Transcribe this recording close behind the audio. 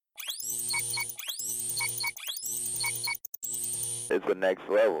is the next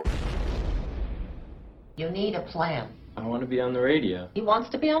level. You need a plan. I want to be on the radio. He wants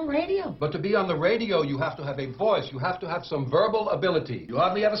to be on radio. But to be on the radio, you have to have a voice. You have to have some verbal ability. You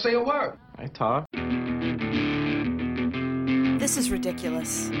hardly ever say a word. I talk. This is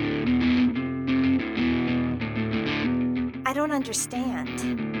ridiculous. I don't understand.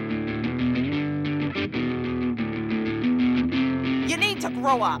 You need to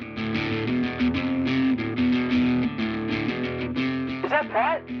grow up. Is that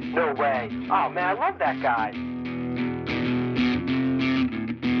Pat? No way. Oh, man, I love that guy.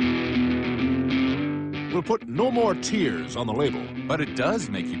 We'll put no more tears on the label. But it does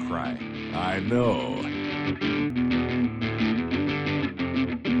make you cry. I know.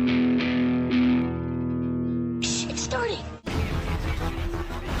 Shh, it's starting.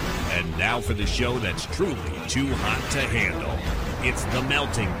 And now for the show that's truly too hot to handle. It's The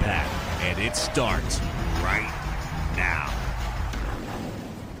Melting Pat, and it starts right now.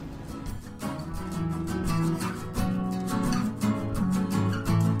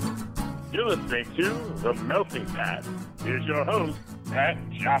 You're listening to The Melting Pat. Here's your host, Pat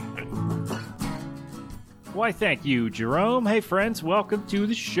Johnson. Why, thank you, Jerome. Hey, friends, welcome to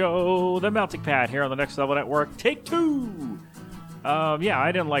the show, The Melting Pat, here on the Next Level Network. Take two! Yeah,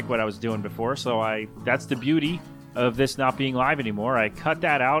 I didn't like what I was doing before, so that's the beauty of this not being live anymore. I cut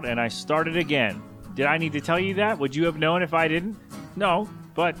that out, and I started again. Did I need to tell you that? Would you have known if I didn't? No,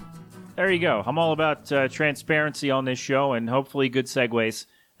 but there you go. I'm all about transparency on this show, and hopefully good segues.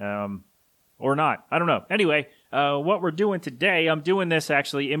 Or not. I don't know. Anyway, what we're doing today, I'm doing this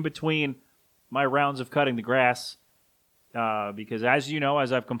actually in between my rounds of cutting the grass. Because as you know,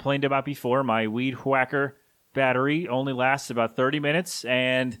 as I've complained about before, my Weed Whacker battery only lasts about 30 minutes.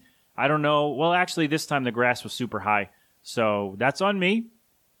 And I don't know. Well, actually, this time the grass was super high. So that's on me.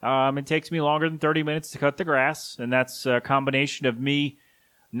 It takes me longer than 30 minutes to cut the grass. And that's a combination of me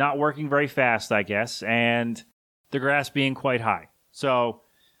not working very fast, I guess, and the grass being quite high. So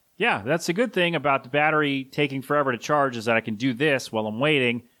yeah, that's a good thing about the battery taking forever to charge is that I can do this while I'm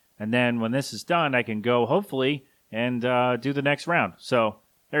waiting, and then when this is done, I can go, hopefully, and do the next round. So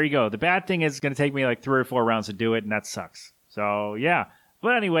there you go. The bad thing is it's going to take me like 3 or 4 rounds to do it, and that sucks. So yeah.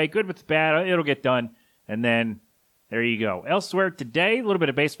 But anyway, good with the bad. It'll get done, and then there you go. Elsewhere today, a little bit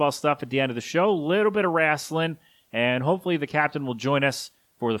of baseball stuff at the end of the show, a little bit of wrestling, and hopefully the captain will join us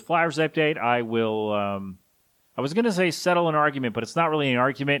for the Flyers update. I will... I was going to say settle an argument, but it's not really an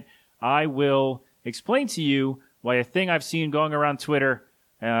argument. I will explain to you why a thing I've seen going around Twitter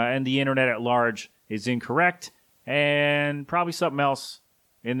and the internet at large is incorrect, and probably something else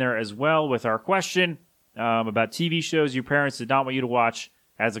in there as well with our question about TV shows your parents did not want you to watch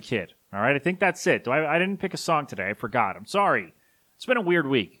as a kid. All right, I think that's it. I didn't pick a song today. I forgot. I'm sorry. It's been a weird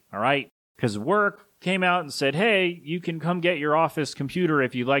week, all right, because work came out and said, hey, you can come get your office computer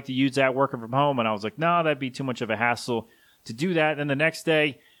if you'd like to use that working from home. And I was like, no, that'd be too much of a hassle to do that. And the next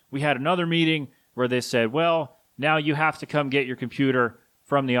day, we had another meeting where they said, well, now you have to come get your computer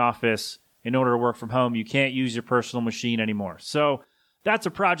from the office in order to work from home. You can't use your personal machine anymore. So that's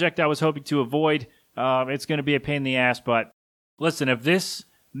a project I was hoping to avoid. It's going to be a pain in the ass. But listen, if this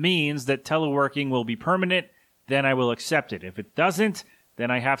means that teleworking will be permanent, then I will accept it. If it doesn't, then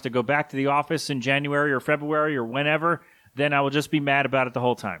I have to go back to the office in January or February or whenever, then I will just be mad about it the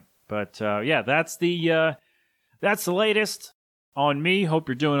whole time. But yeah, that's the latest on me. Hope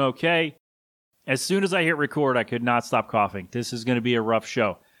you're doing okay. As soon as I hit record, I could not stop coughing. This is going to be a rough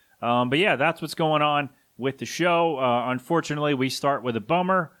show. But yeah, that's what's going on with the show. Unfortunately, we start with a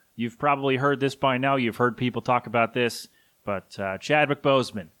bummer. You've probably heard this by now. You've heard people talk about this. But Chadwick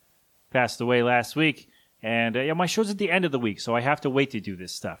Boseman passed away last week. And my show's at the end of the week, so I have to wait to do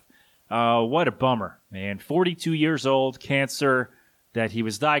this stuff. What a bummer, man. 42 years old, cancer that he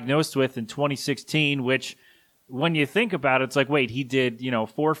was diagnosed with in 2016, which when you think about it, it's like, wait, he did, 4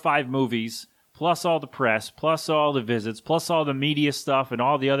 or 5 movies, plus all the press, plus all the visits, plus all the media stuff and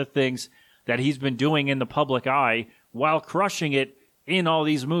all the other things that he's been doing in the public eye while crushing it in all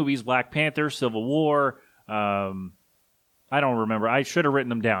these movies, Black Panther, Civil War. I don't remember. I should have written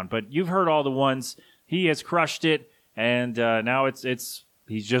them down, but you've heard all the ones. He has crushed it, and now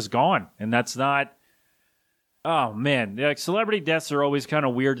he's just gone, and that's not. Oh man, like celebrity deaths are always kind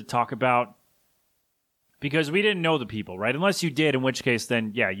of weird to talk about because we didn't know the people, right? Unless you did, in which case,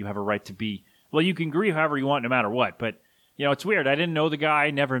 then yeah, you have a right to be. Well, you can grieve however you want, no matter what. But it's weird. I didn't know the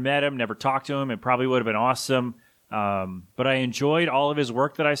guy, never met him, never talked to him. It probably would have been awesome, but I enjoyed all of his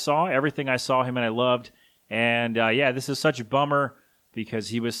work that I saw, everything I saw him, and I loved. And yeah, this is such a bummer because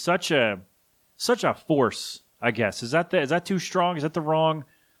he was such a force, I guess. Is that too strong? Is that the wrong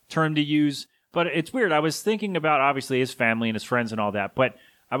term to use? But it's weird. I was thinking about, obviously, his family and his friends and all that, but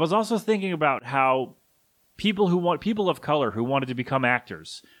I was also thinking about how people of color who wanted to become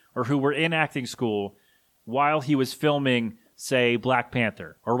actors or who were in acting school while he was filming, say, Black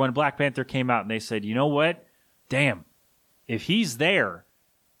Panther, or when Black Panther came out and they said, you know what? Damn, if he's there,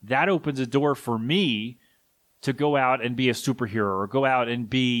 that opens a door for me to go out and be a superhero or go out and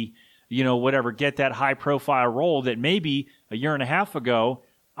be, whatever, get that high-profile role that maybe a year and a half ago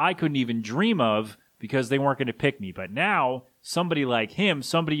I couldn't even dream of because they weren't going to pick me. But now, somebody like him,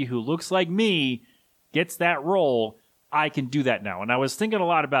 somebody who looks like me, gets that role, I can do that now. And I was thinking a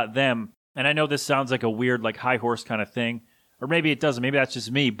lot about them, and I know this sounds like a weird, like, high horse kind of thing, or maybe it doesn't. Maybe that's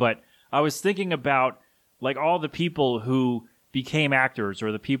just me. But I was thinking about, like, all the people who became actors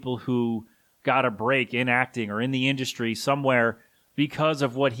or the people who got a break in acting or in the industry somewhere because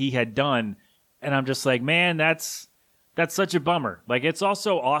of what he had done. And I'm just like, man, that's such a bummer. Like, it's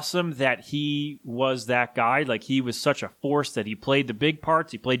also awesome that he was that guy. Like, he was such a force that he played the big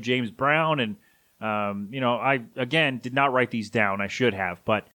parts. He played James Brown. And, I, again, did not write these down. I should have.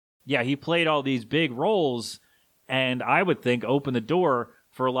 But, yeah, he played all these big roles. And I would think opened the door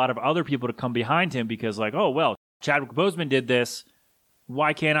for a lot of other people to come behind him because, like, oh, well, Chadwick Boseman did this.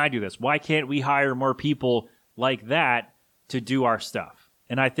 Why can't I do this? Why can't we hire more people like that to do our stuff?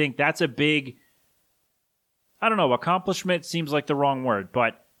 And I think that's a big, I don't know, accomplishment seems like the wrong word,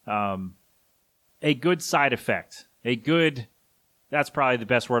 but a good side effect. That's probably the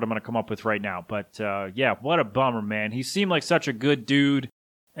best word I'm going to come up with right now. But, yeah, what a bummer, man. He seemed like such a good dude.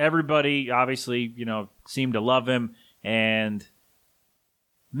 Everybody, obviously, seemed to love him. And,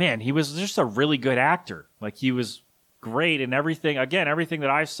 man, he was just a really good actor. Like, he was great in everything. Again, everything that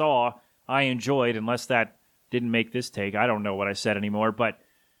I saw, I enjoyed, unless that didn't make this take. I don't know what I said anymore, but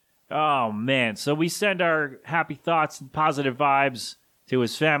oh, man. So we send our happy thoughts and positive vibes to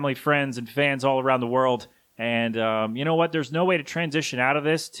his family, friends, and fans all around the world. And you know what? There's no way to transition out of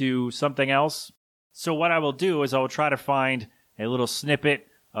this to something else. So what I will do is I will try to find a little snippet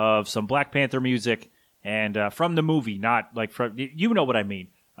of some Black Panther music and from the movie, not like from, you know what I mean.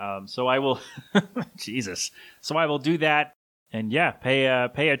 So I will, Jesus. So I will do that, and yeah, pay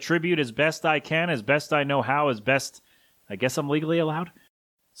a tribute as best I can, as best I know how, as best I guess I'm legally allowed.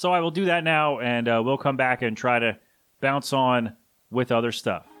 So I will do that now, and we'll come back and try to bounce on with other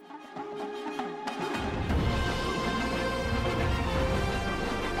stuff.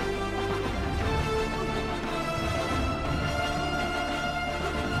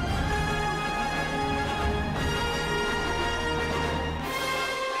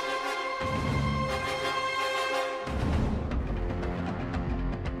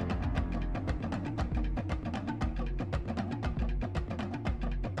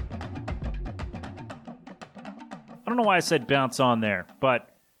 I don't know why I said bounce on there, but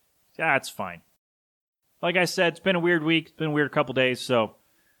that's fine. Like I said, it's been a weird week. It's been a weird couple days, so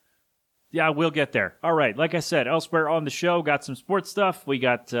yeah, we'll get there. All right, like I said, elsewhere on the show, got some sports stuff. We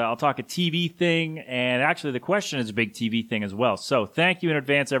got, I'll talk a TV thing, and actually the question is a big TV thing as well. So thank you in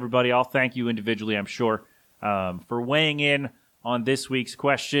advance, everybody. I'll thank you individually, I'm sure, for weighing in on this week's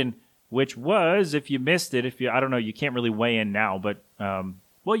question, which was, if you missed it, I don't know, you can't really weigh in now, but,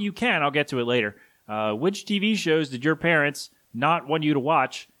 well, you can. I'll get to it later. Which TV shows did your parents not want you to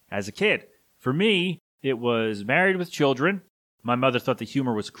watch as a kid? For me, it was Married with Children. My mother thought the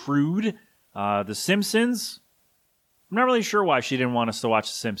humor was crude. The Simpsons. I'm not really sure why she didn't want us to watch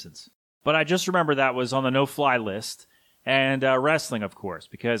The Simpsons. But I just remember that was on the no-fly list. And wrestling, of course,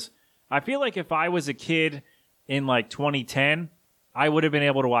 because I feel like if I was a kid in like 2010, I would have been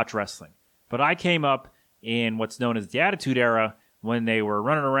able to watch wrestling. But I came up in what's known as the Attitude Era when they were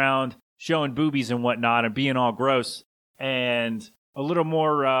running around showing boobies and whatnot and being all gross and a little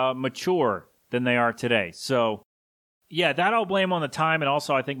more mature than they are today. So, yeah, that I'll blame on the time. And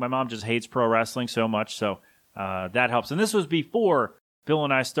also, I think my mom just hates pro wrestling so much. So that helps. And this was before Bill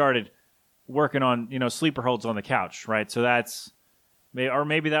and I started working on, sleeper holds on the couch, right? So that's, or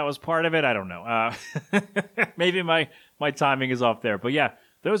maybe that was part of it. I don't know. Maybe my timing is off there. But yeah,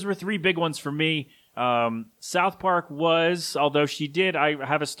 those were three big ones for me. South Park was, although I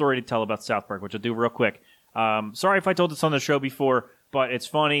have a story to tell about South Park, which I'll do real quick. Sorry if I told this on the show before, but it's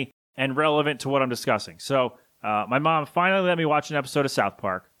funny and relevant to what I'm discussing. So, my mom finally let me watch an episode of South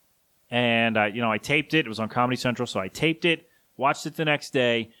Park, and I taped it. It was on Comedy Central, so I taped it, watched it the next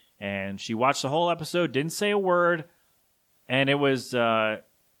day, and she watched the whole episode, didn't say a word, and it was,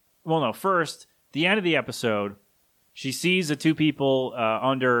 first, the end of the episode, she sees the two people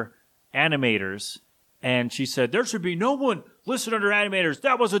under animators, and she said, there should be no one listed under animators.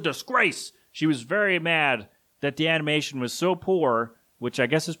 That was a disgrace. She was very mad that the animation was so poor which I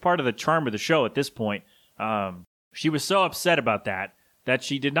guess is part of the charm of the show at this point. She was so upset about that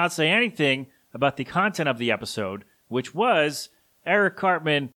she did not say anything about the content of the episode, which was Eric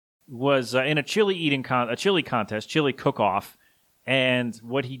Cartman was in a chili contest, chili cook-off, and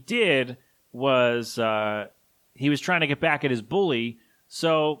what he did was he was trying to get back at his bully,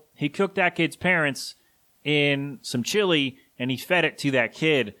 so he cooked that kid's parents in some chili, and he fed it to that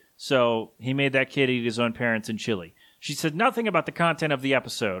kid, so he made that kid eat his own parents in chili. She said nothing about the content of the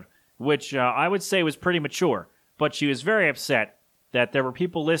episode, which I would say was pretty mature, but she was very upset that there were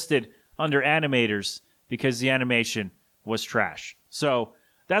people listed under animators because the animation was trash. So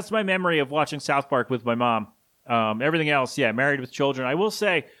that's my memory of watching South Park with my mom. Everything else, yeah, Married with Children. I will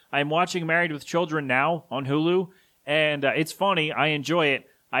say I'm watching Married with Children now on Hulu, and it's funny. I enjoy it.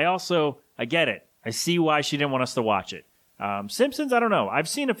 I get it. I see why she didn't want us to watch it. Simpsons, I don't know. I've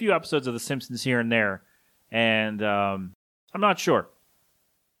seen a few episodes of The Simpsons here and there, and I'm not sure.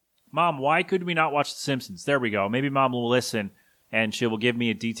 Mom, why could we not watch The Simpsons? There we go. Maybe Mom will listen, and she will give me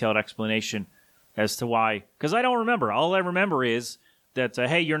a detailed explanation as to why. Because I don't remember. All I remember is that,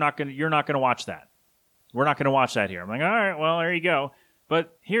 hey, you're not gonna watch that. We're not gonna watch that here. I'm like, all right, well, there you go.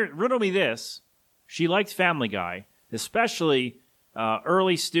 But here, riddle me this: she liked Family Guy, especially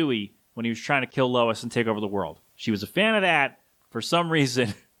early Stewie when he was trying to kill Lois and take over the world. She was a fan of that. For some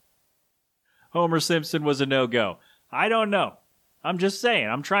reason, Homer Simpson was a no-go. I don't know. I'm just saying.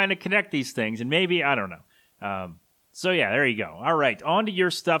 I'm trying to connect these things, and maybe, I don't know. So, yeah, there you go. All right, on to your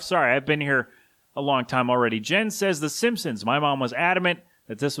stuff. Sorry, I've been here a long time already. Jen says The Simpsons. My mom was adamant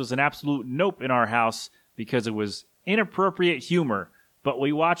that this was an absolute nope in our house because it was inappropriate humor, but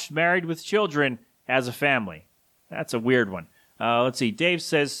we watched Married with Children as a family. That's a weird one. Let's see. Dave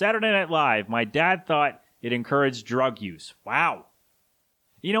says, Saturday Night Live. My dad thought it encouraged drug use. Wow.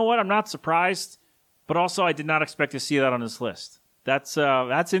 You know what? I'm not surprised, but also I did not expect to see that on this list. That's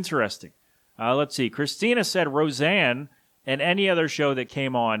interesting. Let's see. Christina said Roseanne and any other show that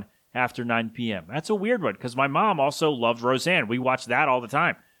came on after 9 p.m. That's a weird one because my mom also loved Roseanne. We watched that all the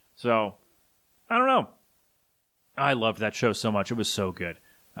time. So, I don't know. I loved that show so much. It was so good.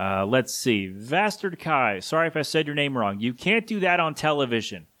 Let's see. Vastard Kai. Sorry if I said your name wrong. You can't do that on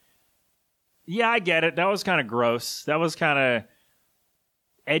television. Yeah, I get it. That was kind of gross. That was kind of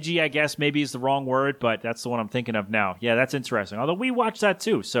edgy, I guess, maybe is the wrong word, but that's the one I'm thinking of now. Yeah, that's interesting. Although we watched that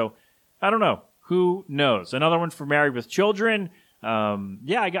too, so I don't know. Who knows? Another one for Married with Children.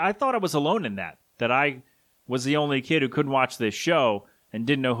 I thought I was alone in that I was the only kid who couldn't watch this show and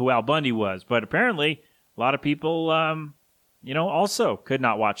didn't know who Al Bundy was. But apparently, a lot of people, also could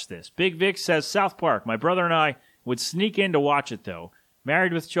not watch this. Big Vic says South Park. My brother and I would sneak in to watch it, though.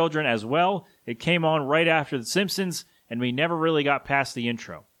 Married with Children as well. It came on right after The Simpsons, and we never really got past the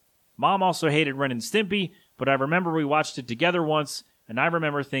intro. Mom also hated Ren and Stimpy, but I remember we watched it together once, and I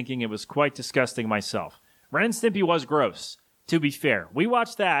remember thinking it was quite disgusting myself. Ren and Stimpy was gross, to be fair. We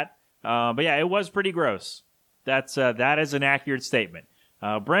watched that, but yeah, it was pretty gross. That is an accurate statement.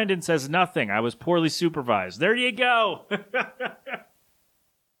 Brendan says nothing. I was poorly supervised. There you go.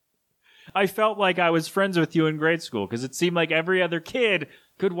 I felt like I was friends with you in grade school because it seemed like every other kid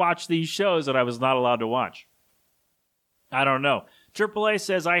could watch these shows that I was not allowed to watch. I don't know. AAA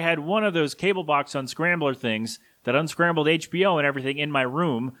says I had one of those cable box unscrambler things that unscrambled HBO and everything in my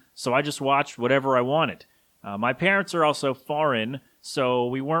room, so I just watched whatever I wanted. My parents are also foreign, so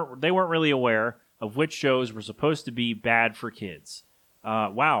they weren't really aware of which shows were supposed to be bad for kids.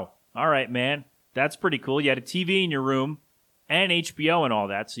 Wow. All right, man. That's pretty cool. You had a TV in your room and HBO and all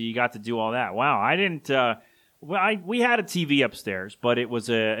that, so you got to do all that. Wow. I didn't... we had a TV upstairs, but it was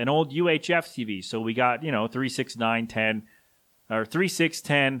an old UHF TV, so we got, 3, 6, 9, 10, or 3, 6,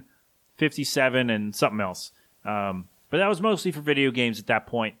 10, 57, and something else. But that was mostly for video games at that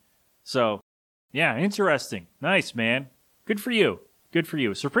point. So, yeah, interesting. Nice, man. Good for you. Good for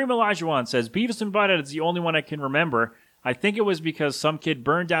you. Supreme Elijah says, Beavis and Butthead is the only one I can remember. I think it was because some kid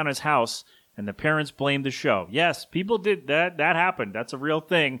burned down his house and the parents blamed the show. Yes, people did that. That happened. That's a real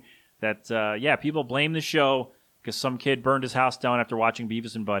thing. That, people blame the show because some kid burned his house down after watching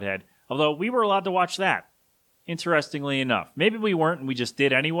Beavis and Butthead. Although we were allowed to watch that, interestingly enough. Maybe we weren't and we just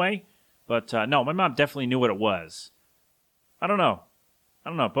did anyway. But, no, my mom definitely knew what it was. I don't know.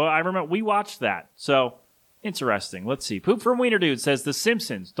 But I remember we watched that. So, interesting. Let's see. Poop from Wiener Dude says, The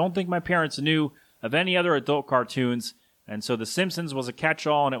Simpsons. Don't think my parents knew of any other adult cartoons. And so The Simpsons was a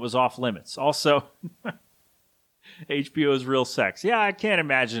catch-all and it was off limits. Also, HBO's Real Sex. Yeah, I can't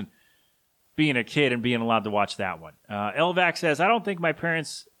imagine being a kid and being allowed to watch that one. Elvac says, I don't think my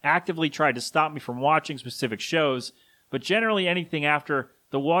parents actively tried to stop me from watching specific shows, but generally anything after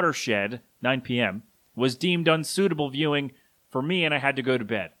The Watershed, 9 p.m., was deemed unsuitable viewing for me, and I had to go to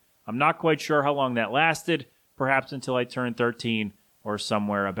bed. I'm not quite sure how long that lasted, perhaps until I turned 13 or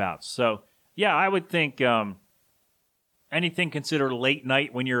somewhere about. So, yeah, I would think anything considered late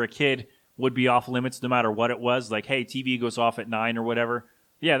night when you're a kid would be off limits no matter what it was. Like, hey, TV goes off at 9 or whatever.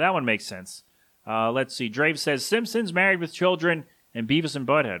 Yeah, that one makes sense. Let's see. Drave says, Simpsons, Married with Children, and Beavis and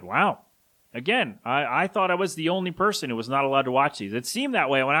Butthead. Wow. Again, I thought I was the only person who was not allowed to watch these. It seemed that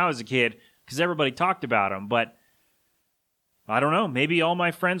way when I was a kid because everybody talked about them, but I don't know. Maybe all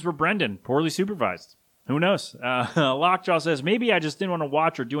my friends were Brendan, poorly supervised. Who knows? Lockjaw says, maybe I just didn't want to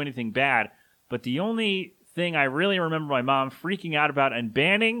watch or do anything bad, but the only thing I really remember my mom freaking out about and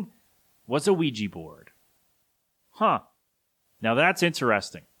banning was a Ouija board. Huh. Now that's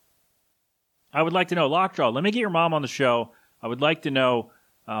interesting. I would like to know, Lockjaw, let me get your mom on the show. I would like to know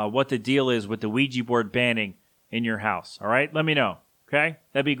what the deal is with the Ouija board banning in your house. All right? Let me know. Okay?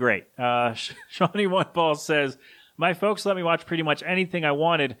 That'd be great. Shawnee One Ball says, my folks let me watch pretty much anything I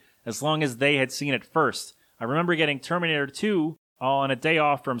wanted as long as they had seen it first. I remember getting Terminator 2 on a day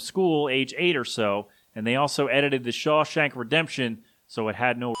off from school, age 8 or so, and they also edited The Shawshank Redemption so it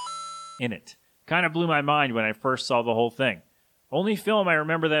had no in it. Kind of blew my mind when I first saw the whole thing. Only film I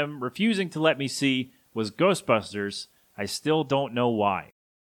remember them refusing to let me see was Ghostbusters. I still don't know why.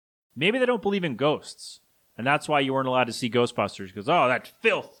 Maybe they don't believe in ghosts, and that's why you weren't allowed to see Ghostbusters, because, oh, that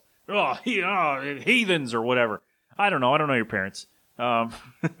filth, heathens or whatever. I don't know your parents.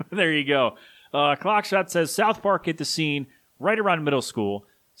 There you go. Clockshot says, South Park hit the scene right around middle school,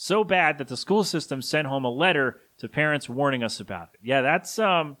 so bad that the school system sent home a letter to parents warning us about it. Yeah, that's,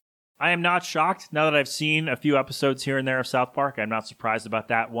 I am not shocked now that I've seen a few episodes here and there of South Park. I'm not surprised about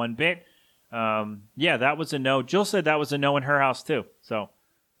that one bit. Yeah, that was a no. Jill said that was a no in her house too. So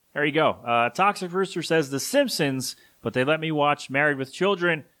there you go. Toxic Rooster says The Simpsons, but they let me watch Married with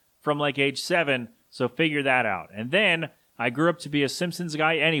Children from like age 7, so figure that out. And then I grew up to be a Simpsons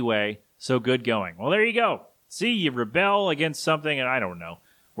guy anyway, so good going. Well, there you go. See, you rebel against something, and I don't know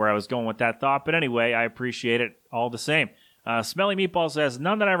where I was going with that thought, but anyway, I appreciate it all the same. Smelly Meatball says,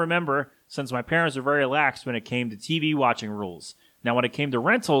 none that I remember, since my parents were very lax when it came to TV watching rules. Now, when it came to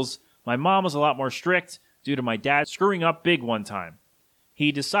rentals, my mom was a lot more strict due to my dad screwing up big one time.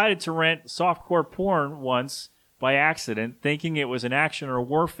 He decided to rent softcore porn once by accident, thinking it was an action or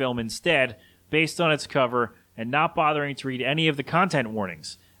war film instead, based on its cover, and not bothering to read any of the content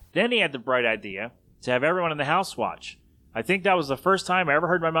warnings. Then he had the bright idea to have everyone in the house watch. I think that was the first time I ever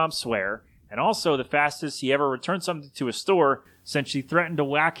heard my mom swear, and also the fastest he ever returned something to a store, since she threatened to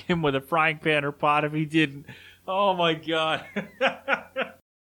whack him with a frying pan or pot if he didn't. Oh my God.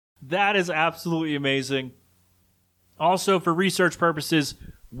 That is absolutely amazing. Also, for research purposes,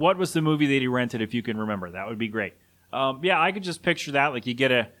 what was the movie that he rented, if you can remember? That would be great. Yeah, I could just picture that. Like, you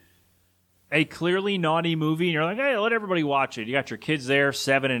get a clearly naughty movie, and you're like, hey, let everybody watch it. You got your kids there,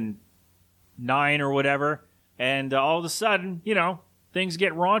 7 and 9 or whatever, and all of a sudden, you know, things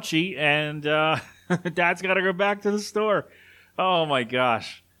get raunchy, and Dad's got to go back to the store. Oh, my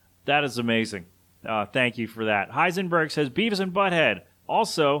gosh. That is amazing. Thank you for that. Heisenberg says, Beavis and Butthead.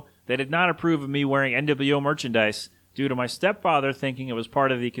 Also, they did not approve of me wearing NWO merchandise due to my stepfather thinking it was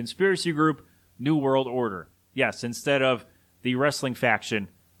part of the conspiracy group New World Order. Yes, instead of the wrestling faction,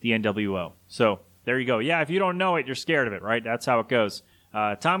 the NWO. So, there you go. Yeah, if you don't know it, you're scared of it, right? That's how it goes.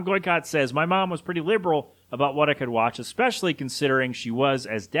 Tom Goycott says, my mom was pretty liberal about what I could watch, especially considering she was,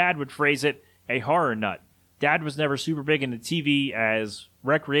 as Dad would phrase it, a horror nut. Dad was never super big into TV as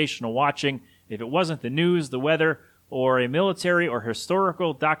recreational watching. If it wasn't the news, the weather, or a military or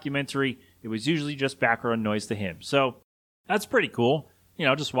historical documentary, it was usually just background noise to him. So that's pretty cool. You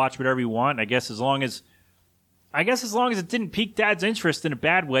know, just watch whatever you want. I guess as long as it didn't pique Dad's interest in a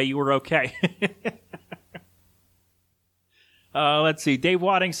bad way, you were okay. Let's see. Dave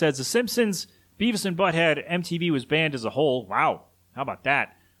Wadding says, The Simpsons, Beavis and Butthead, MTV was banned as a whole. Wow. How about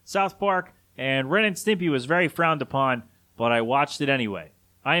that? South Park and Ren and Stimpy was very frowned upon, but I watched it anyway.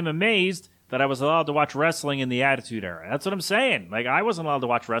 I am amazed that I was allowed to watch wrestling in the Attitude Era. That's what I'm saying. Like, I wasn't allowed to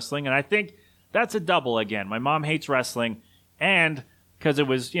watch wrestling, and I think that's a double again. My mom hates wrestling, and because it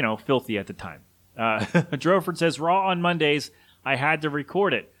was, you know, filthy at the time. Droford says, Raw on Mondays, I had to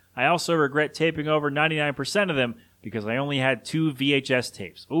record it. I also regret taping over 99% of them because I only had 2 VHS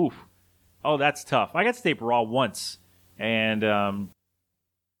tapes. Oof. Oh, that's tough. I got to tape Raw once, and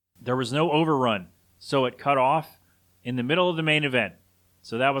there was no overrun, so it cut off in the middle of the main event.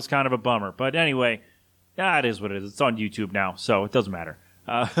 So that was kind of a bummer. But anyway, it is what it is. It's on YouTube now, so it doesn't matter.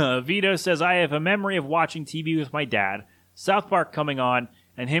 Vito says, I have a memory of watching TV with my dad, South Park coming on,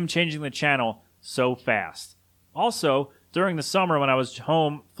 and him changing the channel so fast. Also, during the summer when I was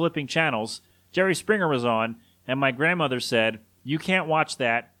home flipping channels, Jerry Springer was on, and my grandmother said, "You can't watch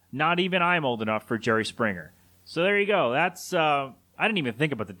that. Not even I'm old enough for Jerry Springer." So there you go. That's I didn't even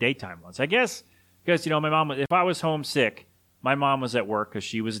think about the daytime ones. I guess because, my mom, if I was homesick, my mom was at work because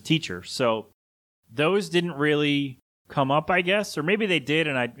she was a teacher. So those didn't really come up, I guess. Or maybe they did,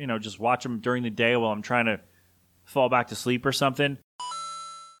 and I, just watch them during the day while I'm trying to fall back to sleep or something.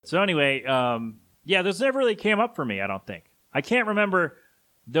 So anyway, those never really came up for me, I don't think. I can't remember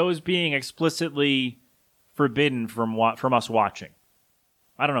those being explicitly forbidden from us watching.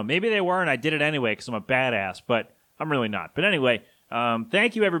 I don't know. Maybe they were, and I did it anyway because I'm a badass, but I'm really not. But anyway,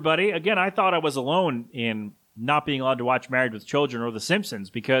 thank you, everybody. Again, I thought I was alone in not being allowed to watch Married with Children or The Simpsons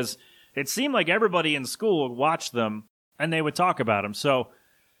because it seemed like everybody in school would watch them and they would talk about them. So,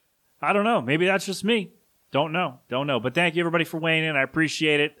 I don't know. Maybe that's just me. Don't know. But thank you, everybody, for weighing in. I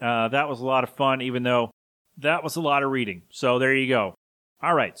appreciate it. That was a lot of fun, even though that was a lot of reading. So, there you go.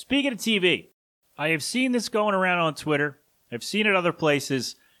 All right. Speaking of TV, I have seen this going around on Twitter. I've seen it other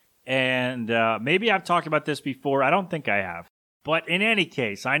places. And maybe I've talked about this before. I don't think I have. But in any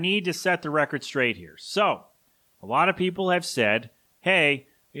case, I need to set the record straight here. So, a lot of people have said, hey,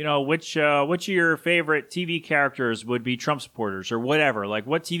 which of your favorite TV characters would be Trump supporters or whatever? Like,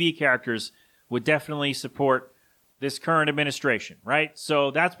 what TV characters would definitely support this current administration, right?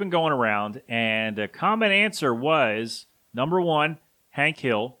 So that's been going around, and a common answer was, number one, Hank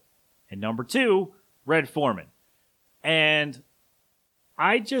Hill, and number two, Red Foreman. And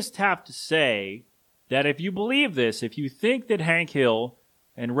I just have to say that if you believe this, if you think that Hank Hill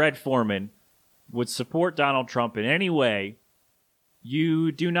and Red Foreman would support Donald Trump in any way,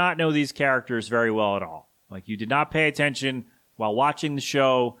 you do not know these characters very well at all. Like, you did not pay attention while watching the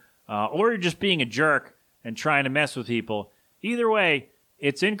show, or you're just being a jerk and trying to mess with people. Either way,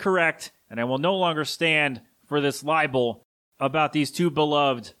 it's incorrect, and I will no longer stand for this libel about these two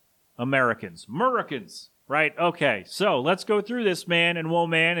beloved Americans. Murricans, right? Okay, so let's go through this man and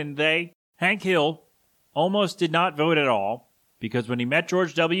woman and they. Hank Hill almost did not vote at all because when he met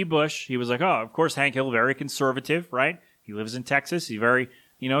George W. Bush, he was like, oh, of course, Hank Hill, very conservative, right? He lives in Texas. He's very,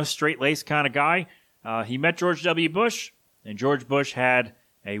 straight-laced kind of guy. He met George W. Bush, and George Bush had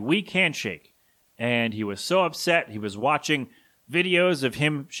a weak handshake. And he was so upset. He was watching videos of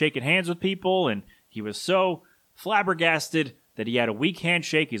him shaking hands with people, and he was so flabbergasted that he had a weak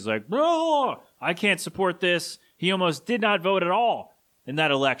handshake. He's like, no, I can't support this. He almost did not vote at all in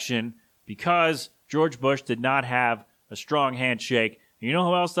that election because George Bush did not have a strong handshake. You know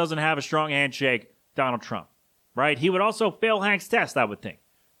who else doesn't have a strong handshake? Donald Trump. Right? He would also fail Hank's test, I would think.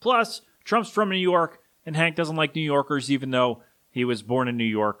 Plus, Trump's from New York, and Hank doesn't like New Yorkers, even though he was born in New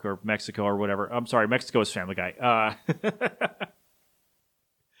York or Mexico or whatever. I'm sorry, Mexico is Family Guy.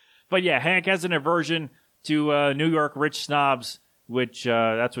 But yeah, Hank has an aversion to New York rich snobs, which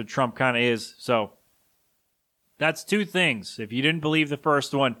that's what Trump kind of is. So that's two things. If you didn't believe the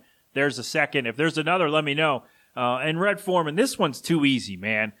first one, there's a second. If there's another, let me know. And Red Foreman, this one's too easy,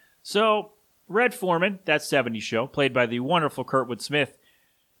 man. So Red Foreman, that 70s show, played by the wonderful Kurtwood Smith,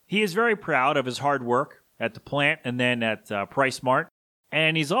 he is very proud of his hard work at the plant and then at Price Mart.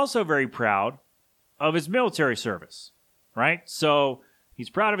 And he's also very proud of his military service, right? So he's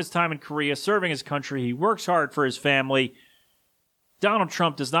proud of his time in Korea, serving his country. He works hard for his family. Donald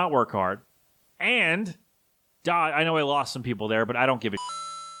Trump does not work hard. And, I know I lost some people there, but I don't give a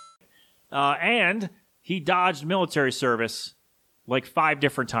and he dodged military service like 5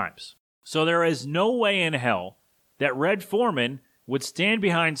 different times. So there is no way in hell that Red Foreman would stand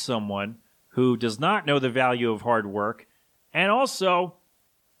behind someone who does not know the value of hard work and also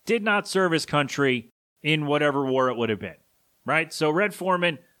did not serve his country in whatever war it would have been, right? So Red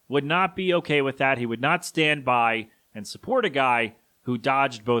Foreman would not be okay with that. He would not stand by and support a guy who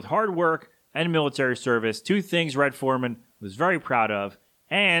dodged both hard work and military service, 2 things Red Foreman was very proud of,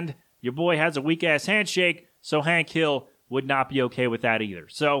 and your boy has a weak-ass handshake, so Hank Hill would not be okay with that either.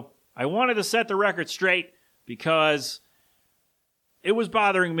 So I wanted to set the record straight because it was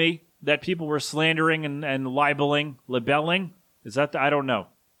bothering me that people were slandering and libeling. Is that I don't know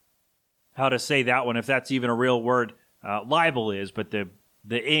how to say that one, if that's even a real word. Libel is, but the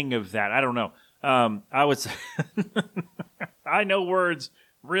ing of that, I don't know. I would say I know words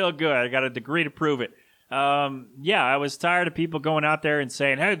real good. I got a degree to prove it. I was tired of people going out there and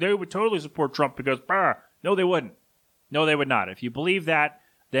saying, hey, they would totally support Trump because, no, they wouldn't. No, they would not. If you believe that,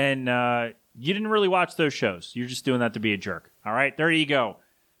 then you didn't really watch those shows. You're just doing that to be a jerk. All right, there you go.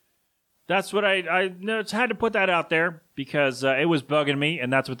 That's what I just had to put that out there because it was bugging me,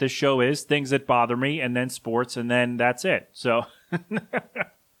 and that's what this show is, things that bother me, and then sports, and then that's it. So,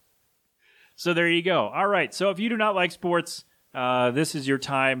 so there you go. All right, so if you do not like sports, this is your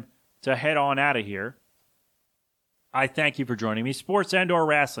time to head on out of here. I thank you for joining me, sports and or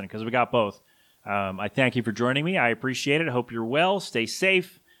wrestling, because we got both. I thank you for joining me. I appreciate it. I hope you're well. Stay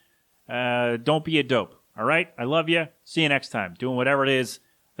safe. Don't be a dope. All right? I love you. See you next time. Doing whatever it is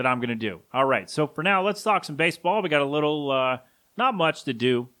that I'm going to do. All right. So for now, let's talk some baseball. We got a little, not much to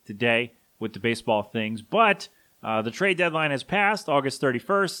do today with the baseball things, but the trade deadline has passed, August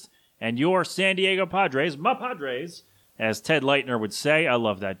 31st, and your San Diego Padres, my Padres, as Ted Leitner would say. I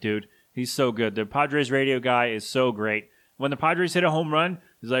love that dude. He's so good. The Padres radio guy is so great. When the Padres hit a home run,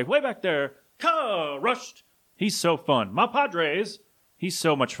 he's like, way back there, rushed. He's so fun. My Padres, he's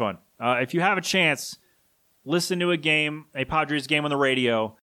so much fun. If you have a chance, listen to a Padres game on the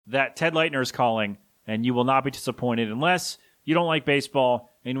radio that Ted Leitner is calling, and you will not be disappointed unless you don't like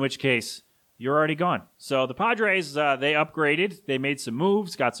baseball, in which case you're already gone. So the Padres, they upgraded. They made some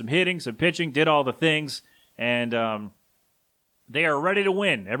moves, got some hitting, some pitching, did all the things, and they are ready to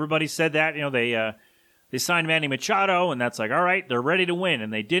win. Everybody said that. You know, they signed Manny Machado, and that's like, all right, they're ready to win,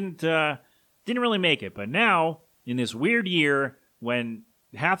 and they didn't really make it. But now, in this weird year, when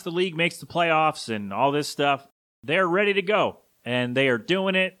half the league makes the playoffs and all this stuff, they're ready to go, and they are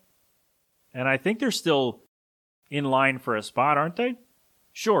doing it. And I think they're still in line for a spot, aren't they?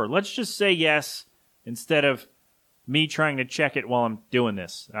 Sure, let's just say yes instead of me trying to check it while I'm doing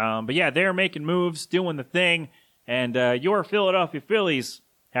this. But yeah, they're making moves, doing the thing, and your Philadelphia Phillies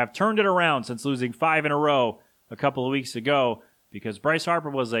have turned it around since losing 5 in a row a couple of weeks ago because Bryce Harper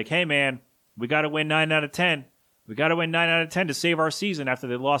was like, hey man, we got to win 9 out of 10. We got to win 9 out of 10 to save our season after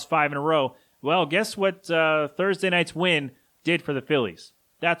they lost 5 in a row. Well, guess what Thursday night's win did for the Phillies?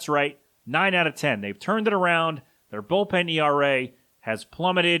 That's right, 9 out of 10. They've turned it around. Their bullpen ERA has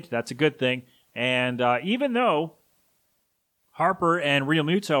plummeted. That's a good thing. And even though Harper and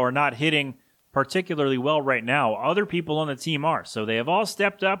Realmuto are not hitting particularly well right now, other people on the team are. So they have all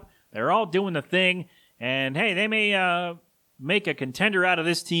stepped up. They're all doing the thing. And, hey, they may make a contender out of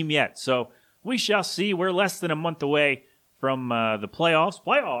this team yet. So we shall see. We're less than a month away from the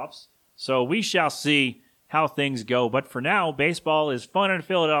playoffs. So we shall see how things go. But for now, baseball is fun in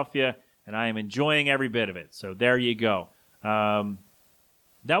Philadelphia, and I am enjoying every bit of it. So there you go.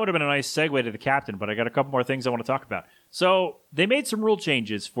 That would have been a nice segue to the captain, but I got a couple more things I want to talk about. So they made some rule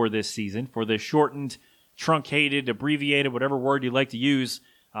changes for this season, for the shortened, truncated, abbreviated, whatever word you like to use,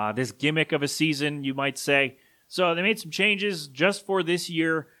 this gimmick of a season, you might say. So they made some changes just for this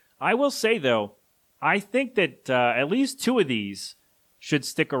year. I will say, though, I think that at least 2 of these should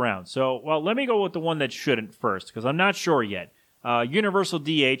stick around. So, well, let me go with the one that shouldn't first, because I'm not sure yet. Universal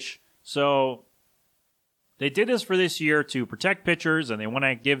DH. So they did this for this year to protect pitchers, and they want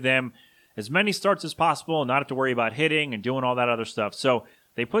to give them as many starts as possible and not have to worry about hitting and doing all that other stuff. So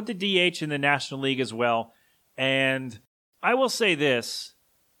they put the DH in the National League as well. And I will say this.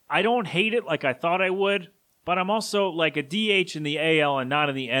 I don't hate it like I thought I would, but I'm also like a DH in the AL and not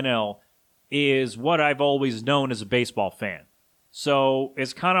in the NL is what I've always known as a baseball fan. So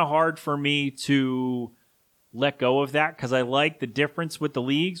it's kind of hard for me to let go of that because I like the difference with the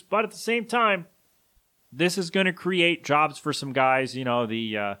leagues. But at the same time, this is going to create jobs for some guys. You know,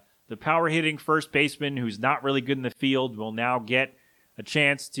 the power hitting first baseman who's not really good in the field will now get a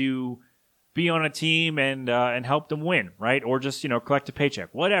chance to be on a team and help them win, right? Or just, collect a paycheck,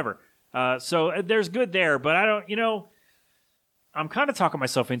 whatever. So there's good there, but I don't, I'm kind of talking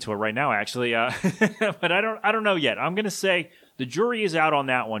myself into it right now, actually. But I don't know yet. I'm going to say the jury is out on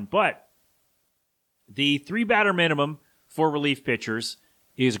that one, but the 3-batter minimum for relief pitchers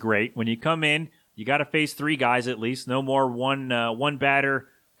is great. When you come in, you got to face 3 guys at least, no more one batter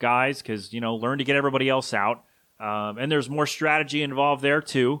guys, because, learn to get everybody else out. And there's more strategy involved there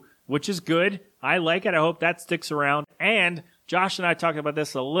too, which is good. I like it. I hope that sticks around. And Josh and I talked about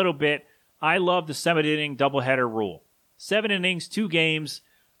this a little bit. I love the 7-inning doubleheader rule. 7 innings, 2 games.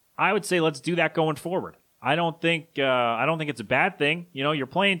 I would say let's do that going forward. I don't think it's a bad thing. You're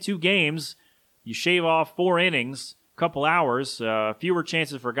playing 2 games. You shave off 4 innings, a couple hours, fewer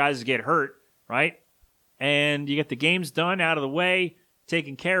chances for guys to get hurt, right? And you get the games done, out of the way,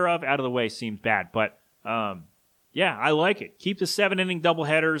 taken care of. Out of the way seems bad, but yeah, I like it. Keep the 7-inning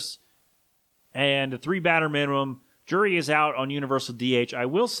doubleheaders and the 3-batter minimum. Jury is out on universal DH. I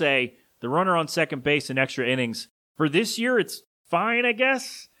will say the runner on second base in extra innings for this year, it's fine, I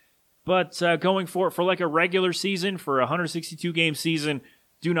guess. But going for like a regular season, for a 162-game season,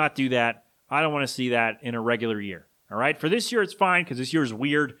 do not do that. I don't want to see that in a regular year. All right, for this year, it's fine because this year is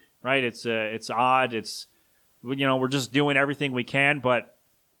weird, right? It's odd. It's we're just doing everything we can, but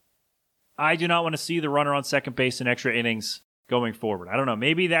I do not want to see the runner on second base in extra innings going forward. I don't know.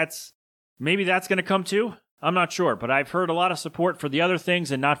 Maybe that's going to come too. I'm not sure, but I've heard a lot of support for the other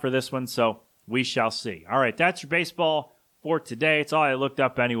things and not for this one, so we shall see. All right, that's your baseball for today. It's all I looked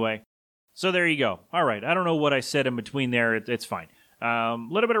up anyway. So there you go. All right, I don't know what I said in between there. It's fine. A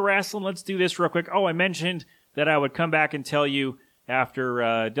little bit of wrestling. Let's do this real quick. Oh, I mentioned that I would come back and tell you after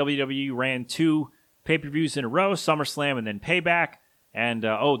WWE ran 2 pay-per-views in a row, SummerSlam and then Payback. And,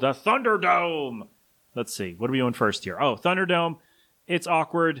 the Thunderdome. Let's see. What are we doing first here? Oh, Thunderdome. It's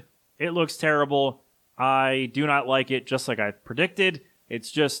awkward. It looks terrible. I do not like it, just like I predicted.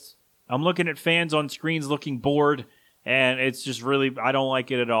 It's just, I'm looking at fans on screens looking bored, and it's just really, I don't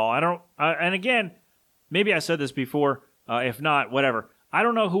like it at all. And again, maybe I said this before. If not, whatever. I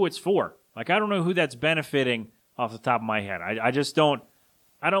don't know who it's for. Like, I don't know who that's benefiting off the top of my head. I just don't,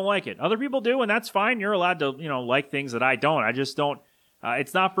 I don't like it. Other people do, and that's fine. You're allowed to, like things that I don't. I just don't.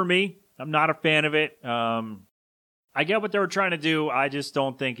 It's not for me. I'm not a fan of it. I get what they were trying to do. I just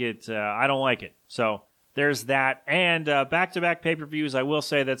don't think it, I don't like it. So there's that. And back-to-back pay-per-views, I will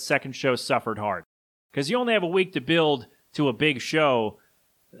say that second show suffered hard. Because you only have a week to build to a big show.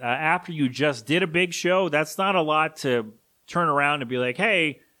 After you just did a big show, that's not a lot to turn around and be like,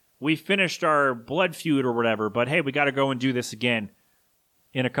 hey, we finished our blood feud or whatever, but hey, we got to go and do this again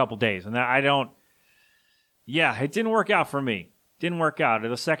in a couple days. And it didn't work out for me. Didn't work out.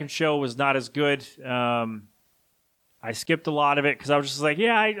 The second show was not as good. I skipped a lot of it because I was just like,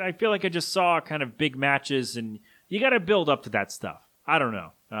 I feel like I just saw kind of big matches, and you got to build up to that stuff. I don't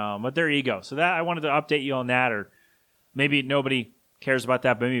know. But there you go. So that I wanted to update you on that, or maybe nobody cares about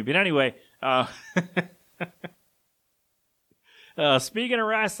that but me. But anyway, speaking of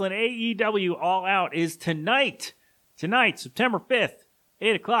wrestling, AEW All Out is tonight. Tonight, September 5th,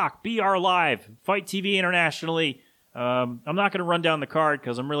 8 o'clock, BR Live, Fight TV internationally. I'm not going to run down the card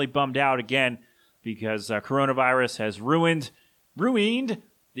because I'm really bummed out again because coronavirus has ruined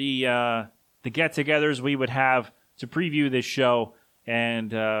the get-togethers we would have to preview this show.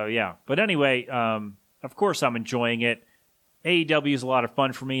 And, But anyway, of course I'm enjoying it. AEW is a lot of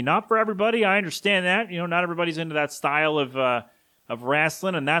fun for me. Not for everybody. I understand that. Not everybody's into that style of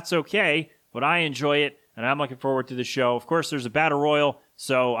wrestling, and that's okay. But I enjoy it, and I'm looking forward to the show. Of course, there's a battle royal,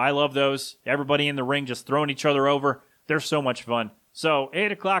 so I love those. Everybody in the ring just throwing each other over. They're so much fun. So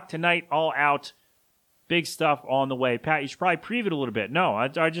 8 o'clock tonight, All Out. Big stuff on the way. Pat, you should probably preview it a little bit. No,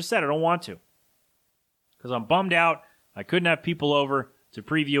 I just said I don't want to because I'm bummed out. I couldn't have people over to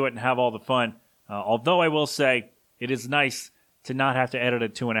preview it and have all the fun. Although I will say, it is nice to not have to edit a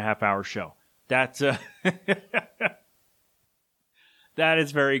 2.5-hour show. That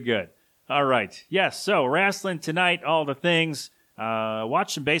is very good. All right. Yes, so wrestling tonight, all the things.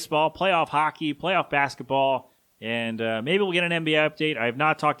 Watch some baseball, playoff hockey, playoff basketball, and maybe we'll get an NBA update. I have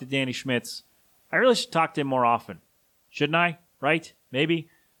not talked to Danny Schmitz. I really should talk to him more often. Shouldn't I? Right? Maybe?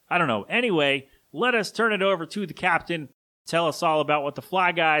 I don't know. Anyway, let us turn it over to the captain. Tell us all about what the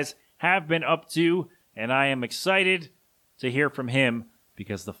Fly Guys have been up to, and I am excited to hear from him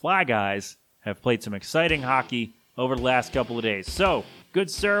because the Fly Guys have played some exciting hockey over the last couple of days. So,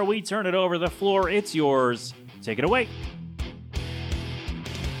 good sir, we turn it over. The floor, it's yours. Take it away.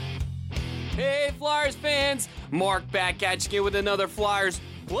 Hey, Flyers fans! Mark back at you again with another Flyers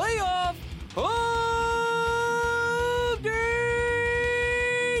playoff update!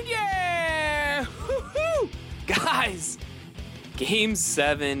 Yeah! Woo-hoo! Guys, Game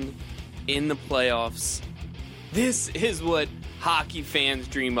 7 in the playoffs. This is what hockey fans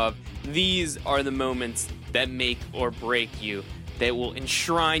dream of. These are the moments that make or break you, that will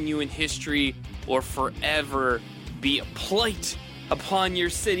enshrine you in history or forever be a blight upon your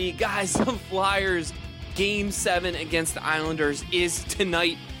city. Guys, the Flyers Game 7 against the Islanders is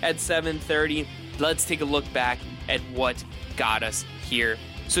tonight at 7:30. Let's take a look back at what got us here.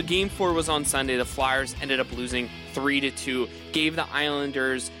 So Game 4 was on Sunday. The Flyers ended up losing 3-2, gave the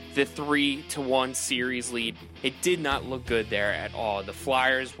Islanders the 3-1 series lead. It did not look good there at all. The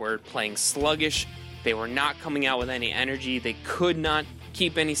Flyers were playing sluggish. They were not coming out with any energy. They could not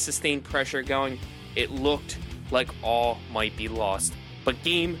keep any sustained pressure going. It looked like all might be lost. But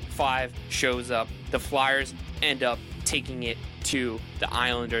Game 5 shows up. The Flyers end up taking it to the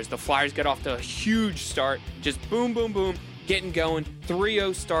Islanders. The Flyers get off to a huge start. Just boom, boom, boom, getting going.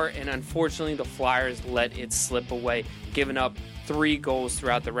 3-0 start, and unfortunately the Flyers let it slip away, giving up 3 goals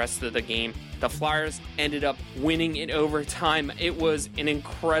throughout the rest of the game. The Flyers ended up winning in overtime. It was an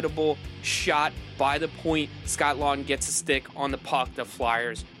incredible shot by the point. Scott Laughton gets a stick on the puck. The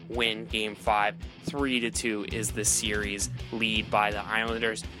Flyers win Game 5. 3-2 is the series lead by the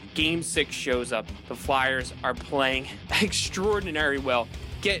Islanders. Game 6 shows up. The Flyers are playing extraordinarily well.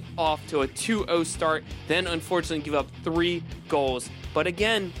 Get off to a 2-0 start, then unfortunately give up 3 goals. But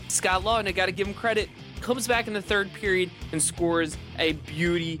again, Scott Laughton, I got to give him credit. comes back in the third period and scores a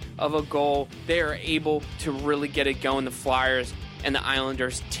beauty of a goal. They are able to really get it going. The Flyers and the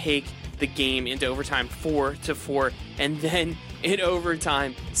Islanders take the game into overtime 4-4, and then in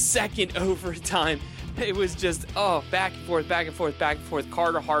overtime, second overtime, it was just back and forth.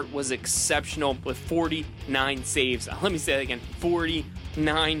 Carter Hart was exceptional with 49 saves. Let me say that again,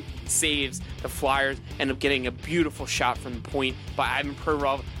 49 saves. The Flyers end up getting a beautiful shot from the point by Ivan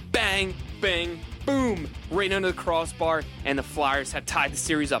Provorov. Bang, bang, boom, right under the crossbar, and the Flyers have tied the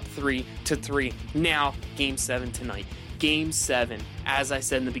series up 3-3. Now, Game 7 tonight. Game 7, as I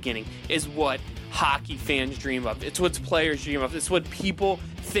said in the beginning, is what hockey fans dream of. It's what players dream of. It's what people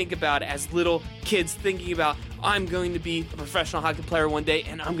think about as little kids thinking about, I'm going to be a professional hockey player one day,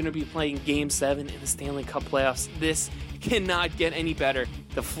 and I'm going to be playing Game 7 in the Stanley Cup playoffs. This cannot get any better.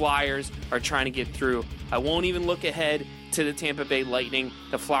 The Flyers are trying to get through. I won't even look ahead to the Tampa Bay Lightning.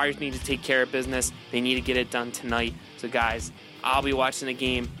 The Flyers need to take care of business. They need to get it done tonight. So guys, I'll be watching the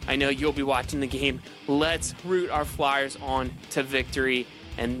game. I know you'll be watching the game. Let's root our Flyers on to victory,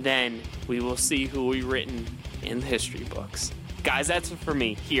 and then we will see who will be written in the history books. Guys, that's it for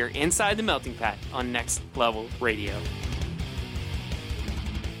me here inside the Melting Pat on Next Level Radio.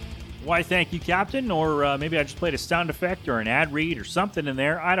 Why, thank you, Captain. Or maybe I just played a sound effect or an ad read or something in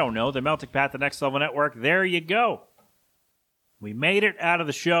there. I don't know. The Melting Pat, the Next Level Network. There you go. We made it out of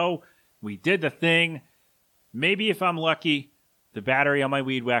the show. We did the thing. Maybe if I'm lucky, the battery on my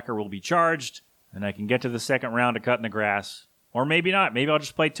weed whacker will be charged, and I can get to the second round of cutting the grass. Or maybe not. Maybe I'll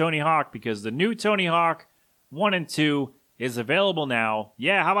just play Tony Hawk, because the new Tony Hawk 1 and 2 is available now.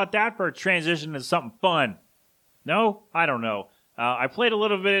 Yeah, how about that for a transition to something fun? No? I don't know. I played a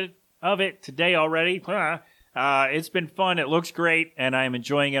little bit of it today already. It's been fun. It looks great, and I'm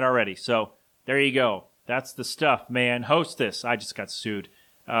enjoying it already. So there you go. That's the stuff, man. Hostess. I just got sued.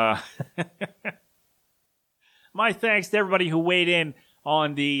 My thanks to everybody who weighed in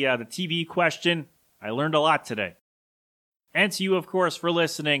on the TV question. I learned a lot today. And to you, of course, for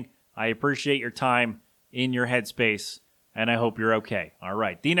listening. I appreciate your time in your headspace, and I hope you're okay. All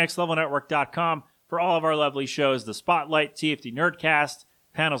right, thenextlevelnetwork.com for all of our lovely shows, The Spotlight, TFT Nerdcast,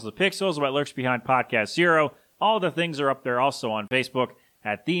 Panels of the Pixels, What Lurks Behind Podcast Zero. All the things are up there also on Facebook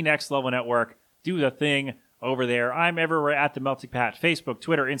at The Next Level Network. Do the thing over there. I'm everywhere at The Melting Pat, Facebook,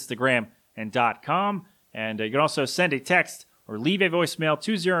 Twitter, Instagram, and .com. And you can also send a text or leave a voicemail,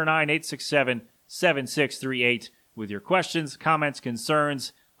 209-867-7638, with your questions, comments,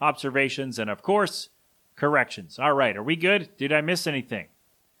 concerns, observations, and, of course, corrections. All right, are we good? Did I miss anything?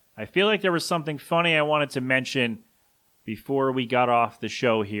 I feel like there was something funny I wanted to mention before we got off the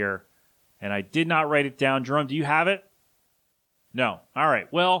show here, and I did not write it down. Jerome, do you have it? No. All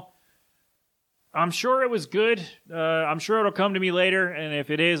right, well, I'm sure it was good. I'm sure it'll come to me later, and if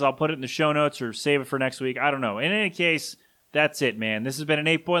it is, I'll put it in the show notes or save it for next week. I don't know. In any case, that's it, man. This has been an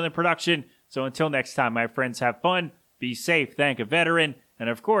 8 Boiling production, so until next time, my friends, have fun, be safe, thank a veteran, and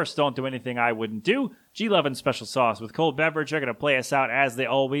of course, don't do anything I wouldn't do. G11 Special Sauce with cold beverage are going to play us out as they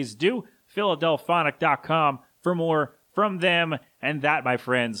always do. Philadelphonic.com for more from them, and that, my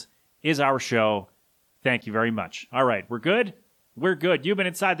friends, is our show. Thank you very much. All right, we're good? We're good. You've been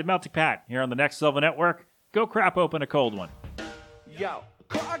inside the Melting Pat here on the Next Level Network. Go crap open a cold one. Yo,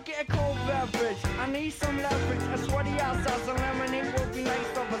 could I get a cold beverage? I need some leverage. A sweaty outside, some lemonade would be nice.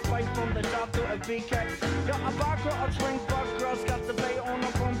 Of a fight from the top to a BK. Yo, a vodka, a drink, but girls got the bay on the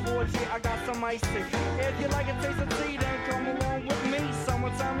front porch. Yeah, I got some iced tea. If you like a taste of tea, then come along with me.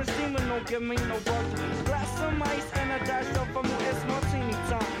 Summertime is steaming, don't give me no butter. Glass some ice and a dash of a it's martini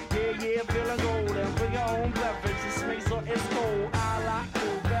time. Yeah, feeling golden. Bring your own beverage. It's me, so it's cold. I like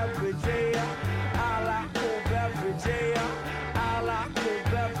cold beverage, yeah. I like cold beverage, yeah. I like cold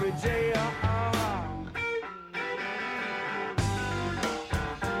beverage, yeah.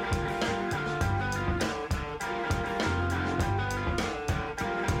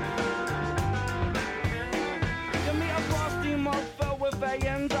 Give me a frosty mug filled with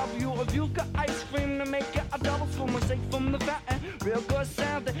A&W. If you got ice cream to make it a double spoon, shake from the fountain. Real good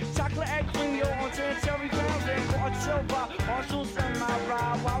sounding. Chocolate egg cream, yo, on cherry fountain. Got a chill bar, Marshalls in my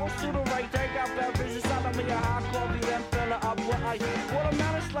ride. Waddles to the right, they got beverages out of me a hot coffee, then fill it up with ice.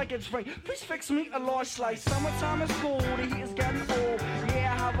 Watermelon's like a drink. Please fix me a large slice. Summertime is cool, the heat is getting old.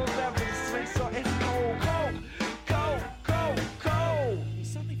 Yeah, I have a beverage, drink, so it's cold. Cold.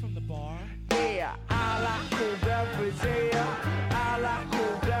 Something from the bar. Yeah, I like cold beverage, yeah. I like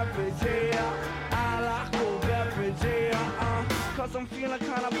cold beverage, yeah. I like cold beverage, yeah. Cause I'm feeling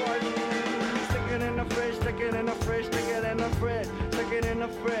kinda buzzing. Stick it in the fridge, stick it in the fridge, stick it in the fridge, stick it in the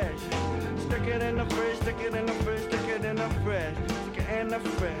fridge. Stick it in the fridge, stick it in the fridge, stick it in the fridge, stick it in the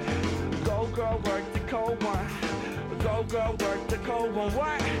fridge. Go girl, work the cold. cold one. Go girl, work the cold one.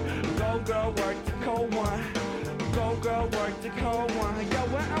 What? Go girl, work the cold one. Go girl, work the cold one. Yo,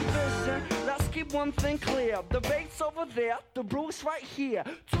 when I'm fishing, let's keep one thing clear. The bait's over there, the brew's right here.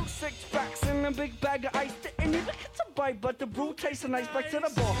 2 6-packs in a big bag of ice. Didn't even get to bite, but the brew tastes nice. Back to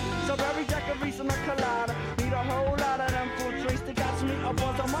the ball. Strawberry daiquiris and a colada. Need a whole lot of them fruit drinks to got me a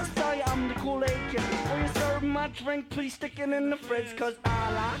buzz. I must tell you, I'm the Kool-Aid kid. When you serve my drink, please stick it in the fridge. Cause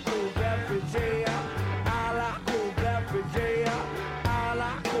I like cool beverage, yeah. I like cool beverage, yeah. I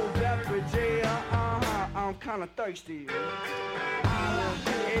like cool beverage, yeah. I'm kinda thirsty.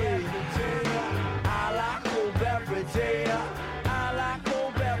 I like cool beverage, yeah.